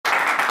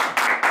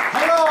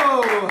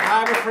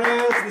Hi my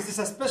friends, this is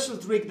a special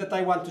trick that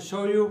I want to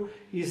show you.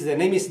 The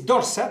name is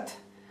Dorset,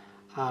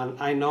 and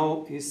I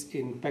know it's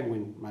in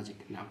penguin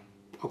magic now.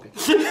 Okay.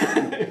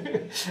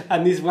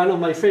 And it's one of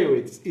my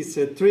favorites. It's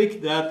a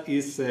trick that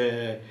is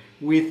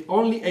with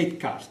only 8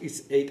 cards.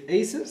 It's 8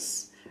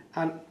 aces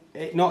and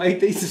no,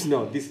 8 aces,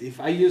 no. If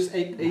I use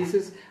 8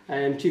 aces, I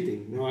am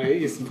cheating. No,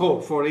 it's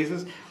 4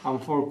 aces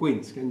and 4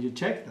 queens. Can you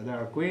check that there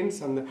are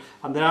queens and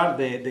there are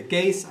the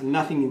case and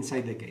nothing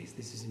inside the case.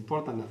 This is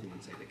important, nothing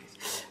inside the case.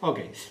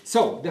 Okay,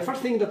 so the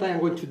first thing that I am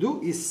going to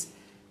do is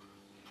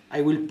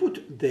I will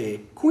put the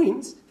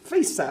queens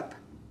face up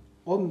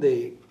on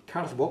the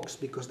card box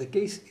because the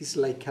case is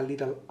like a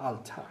little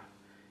altar.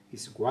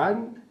 It's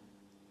 1,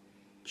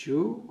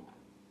 2,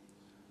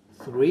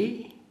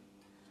 3,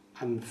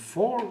 and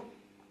 4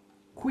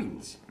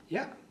 queens,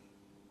 yeah,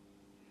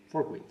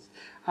 4 queens.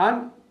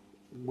 And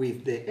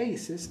with the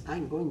aces,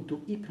 I'm going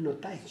to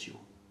hypnotize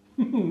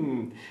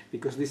you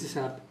because this is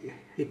a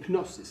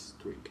hypnosis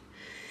trick.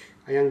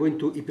 I am going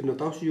to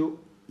hypnotize you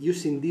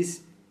using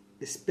this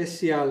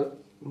special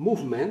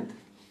movement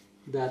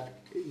that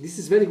this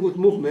is very good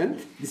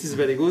movement. This is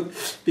very good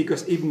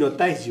because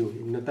hypnotize you.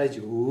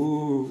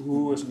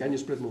 Ooh, can you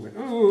spread movement?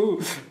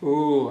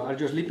 Ooh, are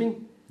you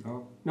sleeping?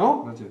 No.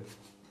 No? Not yet.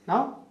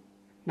 Now?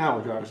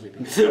 Now you are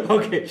sleeping.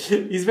 Okay,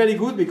 it's very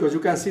good because you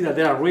can see that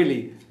there are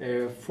really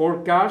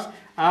 4 cards,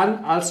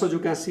 and also you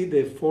can see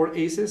the 4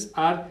 aces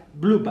are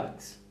blue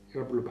backs.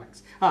 Your blue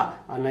backs.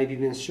 And I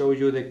didn't show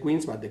you the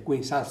queens, but the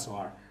queens also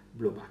are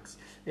blue backs.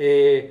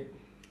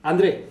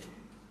 Andre,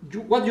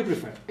 what do you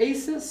prefer,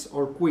 aces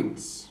or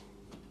queens?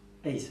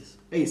 Aces.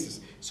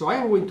 Aces. So I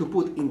am going to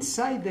put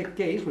inside the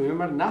case,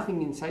 remember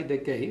nothing inside the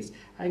case,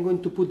 I'm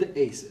going to put the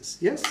aces,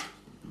 yes?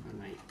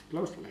 And I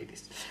close like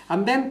this.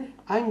 And then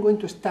I'm going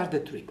to start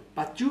the trick.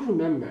 But you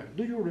remember,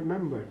 do you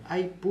remember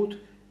I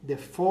put the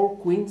 4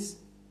 queens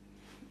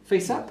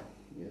face up?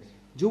 Yes.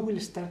 You will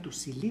start to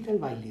see little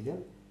by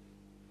little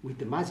with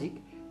the magic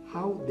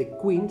how the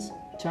queens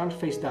turn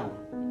face down.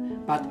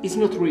 But it's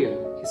not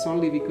real, it's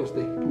only because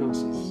the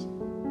hypnosis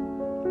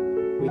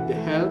with the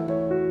help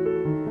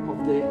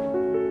of the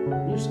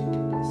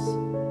music.